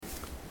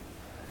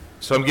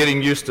So I'm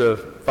getting used to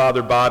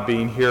Father Bob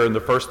being here, and the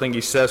first thing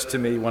he says to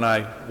me when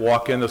I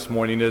walk in this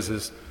morning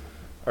is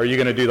 "Are you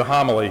going to do the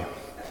homily?"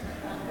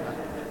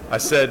 I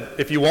said,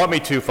 "If you want me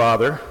to,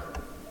 Father."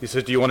 He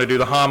says, "Do you want to do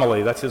the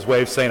homily?" That's his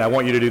way of saying, "I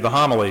want you to do the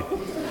homily."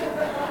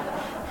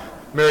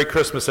 Merry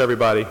Christmas,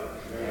 everybody.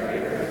 Merry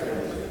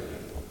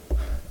Christmas.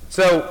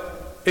 So,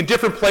 in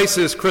different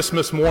places,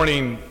 Christmas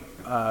morning,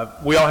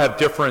 we all have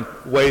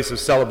different ways of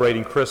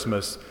celebrating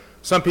Christmas.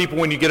 Some people,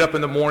 when you get up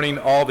in the morning,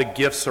 all the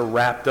gifts are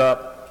wrapped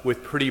up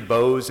with pretty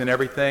bows and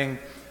everything.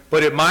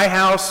 But at my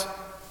house,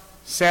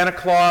 Santa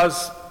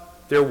Claus,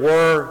 there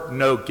were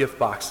no gift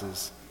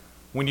boxes.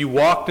 When you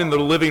walked in the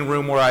living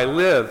room where I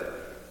lived,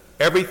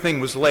 everything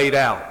was laid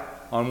out.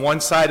 On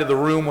one side of the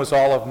room was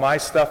all of my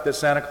stuff that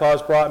Santa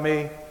Claus brought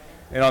me,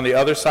 and on the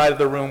other side of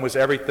the room was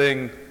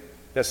everything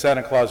that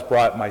Santa Claus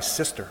brought my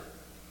sister.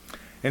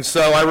 And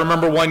so I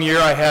remember one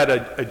year I had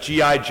a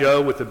G.I. Joe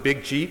with a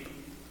big Jeep.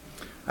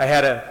 I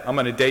had I'm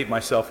going to date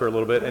myself here a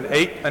little bit, an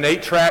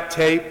 8-track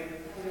tape,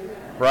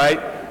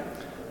 right?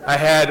 I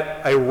had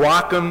a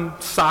Rock'em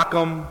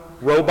Sock'em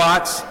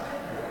Robots,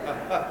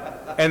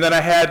 and then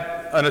I had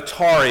an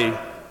Atari.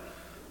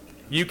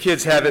 You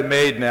kids have it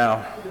made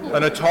now.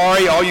 An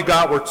Atari, all you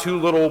got were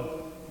two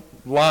little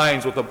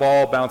lines with a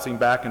ball bouncing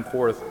back and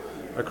forth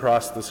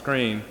across the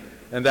screen,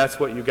 and that's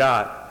what you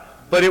got.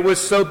 But it was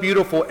so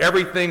beautiful.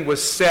 Everything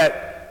was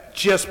set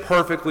just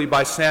perfectly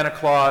by Santa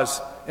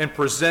Claus and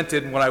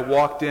presented when I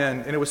walked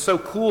in, and it was so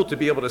cool to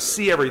be able to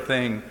see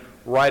everything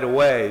right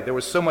away. There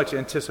was so much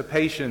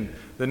anticipation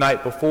the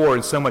night before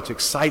and so much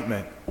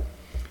excitement.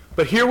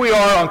 But here we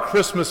are on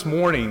Christmas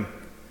morning,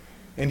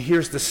 and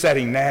here's the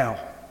setting now.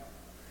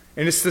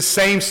 And it's the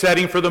same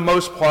setting for the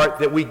most part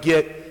that we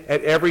get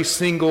at every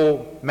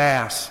single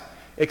Mass,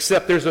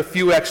 except there's a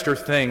few extra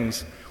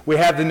things. We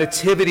have the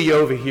Nativity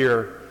over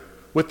here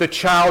with the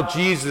child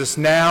Jesus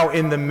now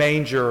in the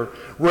manger,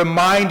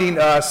 reminding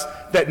us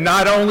that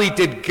not only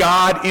did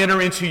God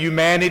enter into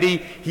humanity,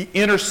 he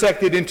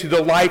intersected into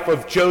the life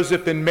of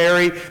Joseph and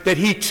Mary, that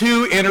he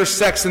too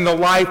intersects in the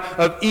life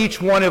of each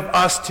one of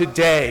us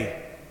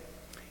today.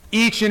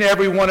 Each and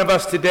every one of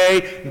us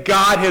today,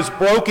 God has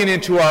broken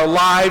into our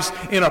lives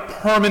in a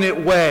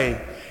permanent way.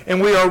 And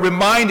we are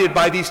reminded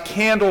by these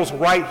candles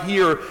right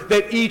here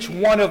that each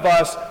one of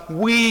us,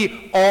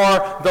 we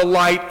are the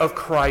light of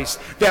Christ.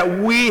 That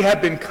we have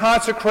been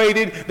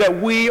consecrated,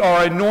 that we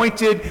are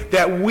anointed,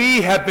 that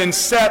we have been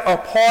set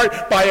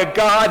apart by a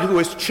God who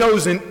has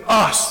chosen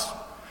us,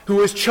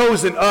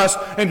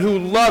 and who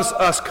loves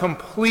us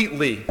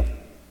completely.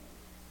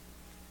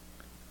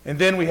 And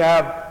then we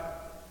have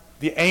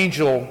the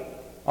angel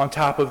on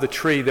top of the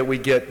tree that we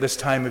get this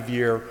time of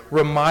year,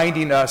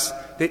 reminding us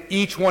that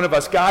each one of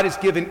us, God has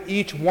given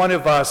each one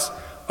of us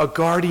a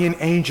guardian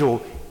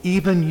angel.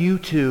 Even you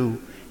two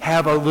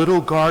have a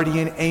little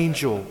guardian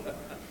angel.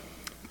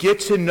 Get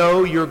to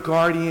know your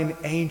guardian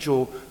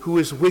angel who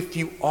is with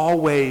you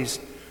always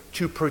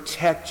to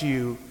protect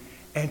you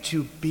and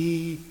to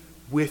be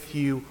with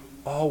you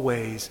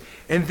always.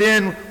 And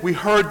then we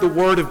heard the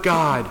word of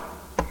God.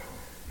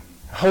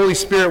 Holy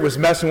Spirit was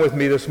messing with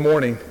me this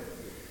morning,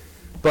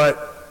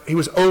 but he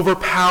was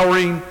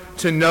overpowering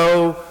to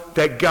know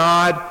that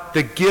God,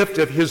 the gift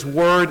of his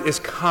word, is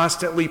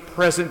constantly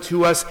present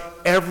to us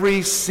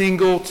every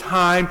single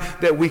time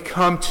that we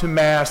come to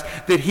Mass,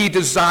 that he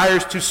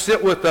desires to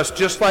sit with us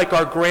just like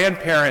our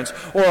grandparents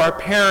or our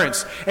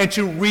parents, and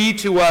to read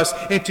to us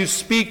and to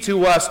speak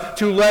to us,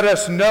 to let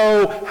us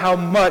know how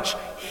much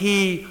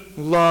he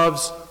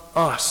loves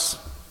us.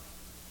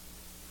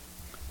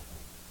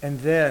 And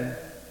then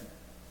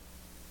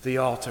the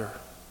altar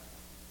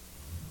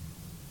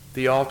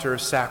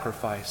of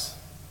sacrifice,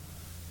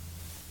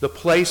 the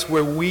place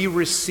where we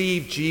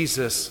receive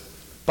Jesus,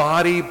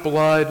 body,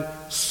 blood,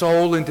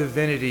 soul, and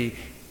divinity.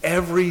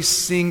 Every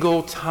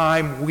single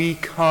time we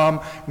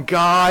come,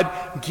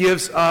 God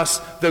gives us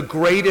the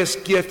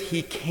greatest gift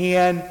he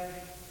can,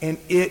 and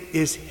it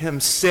is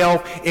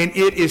himself, and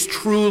it is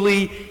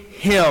truly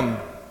him.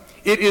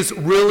 It is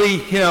really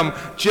him.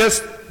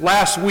 Just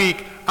last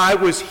week, I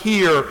was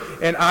here,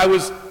 and I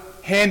was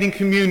handing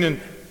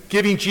communion,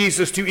 giving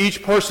Jesus to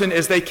each person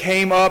as they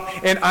came up,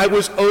 and I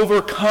was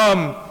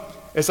overcome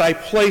as I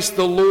placed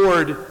the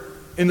Lord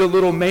in the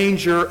little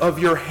manger of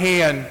your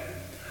hand.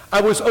 I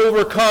was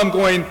overcome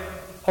going,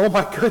 oh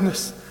my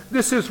goodness,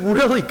 this is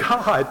really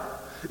God.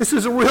 This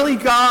is really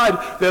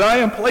God that I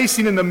am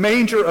placing in the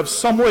manger of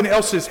someone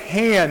else's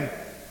hand,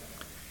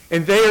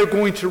 and they are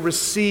going to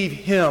receive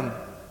him.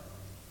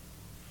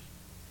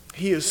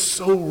 He is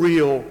so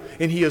real,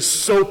 and he is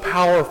so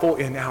powerful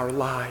in our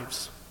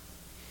lives.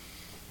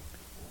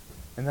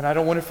 And then I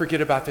don't want to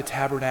forget about the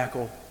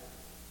tabernacle.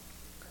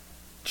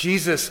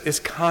 Jesus is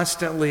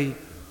constantly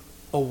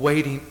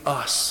awaiting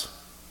us.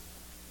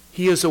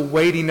 He is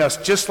awaiting us,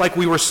 just like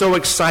we were so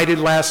excited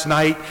last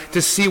night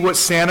to see what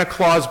Santa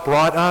Claus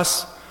brought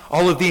us,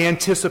 all of the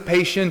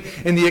anticipation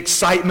and the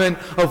excitement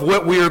of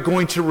what we are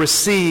going to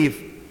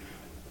receive.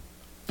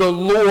 The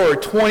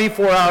Lord,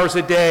 24 hours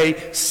a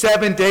day,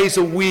 7 days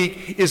a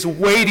week, is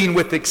waiting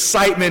with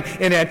excitement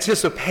and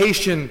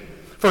anticipation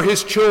for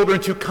his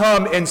children to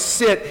come and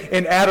sit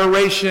in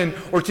adoration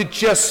or to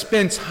just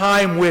spend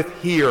time with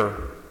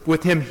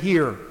him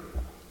here.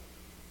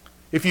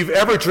 If you've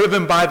ever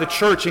driven by the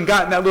church and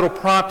gotten that little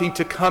prompting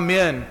to come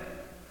in,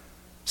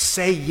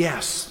 say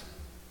yes.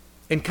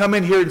 And come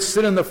in here and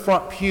sit in the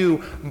front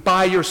pew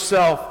by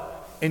yourself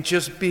and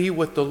just be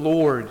with the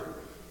Lord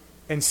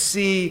and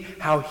see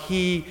how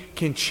he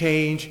can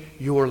change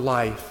your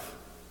life.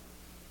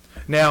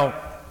 Now,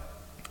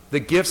 the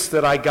gifts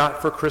that I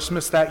got for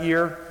Christmas that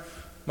year,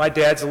 my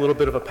dad's a little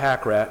bit of a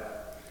pack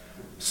rat.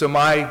 So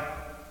my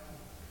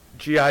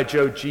G.I.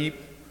 Joe Jeep,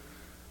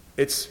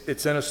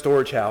 it's in a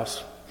storage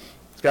house.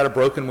 It's got a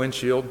broken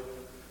windshield.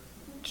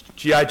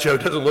 G.I. Joe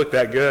doesn't look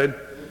that good.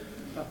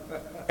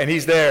 And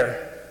he's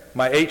there.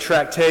 My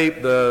 8-track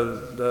tape,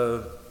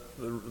 the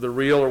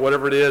reel or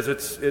whatever it is,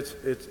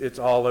 it's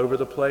all over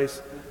the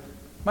place.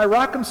 My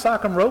Rock'em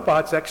Sock'em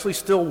Robots actually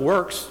still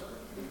works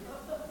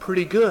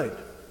pretty good.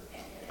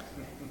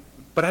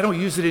 But I don't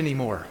use it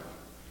anymore.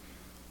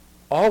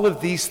 All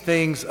of these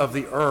things of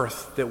the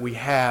earth that we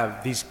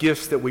have, these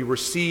gifts that we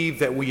receive,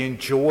 that we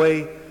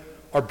enjoy,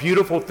 are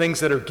beautiful things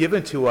that are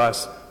given to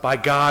us by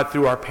God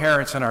through our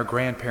parents and our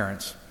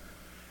grandparents.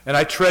 And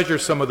I treasure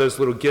some of those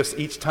little gifts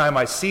each time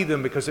I see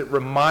them because it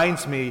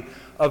reminds me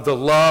of the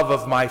love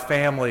of my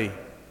family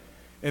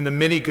and the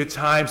many good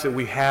times that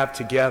we have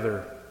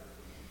together.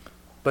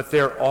 But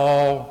they're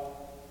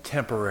all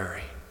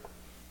temporary.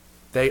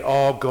 They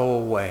all go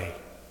away.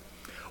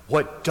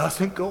 What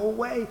doesn't go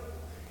away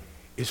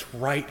is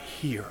right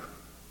here.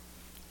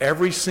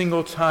 Every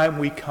single time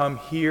we come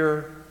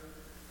here,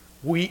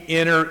 we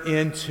enter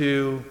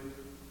into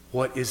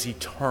what is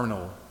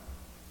eternal.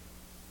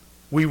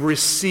 We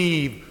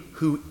receive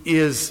who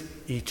is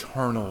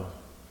eternal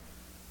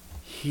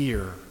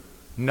here.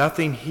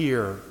 Nothing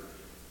here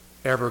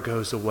ever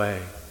goes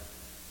away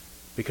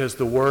because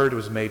the Word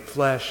was made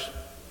flesh.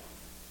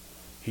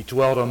 He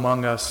dwelt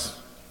among us,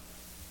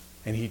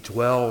 and he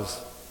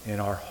dwells in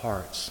our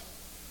hearts.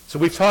 So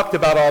we've talked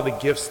about all the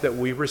gifts that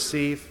we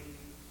receive.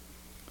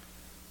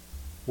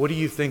 What do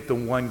you think the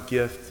one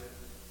gift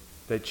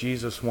that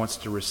Jesus wants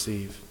to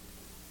receive?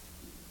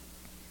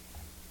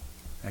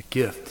 That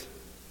gift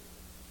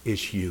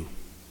is you.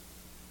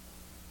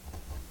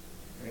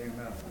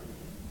 Amen.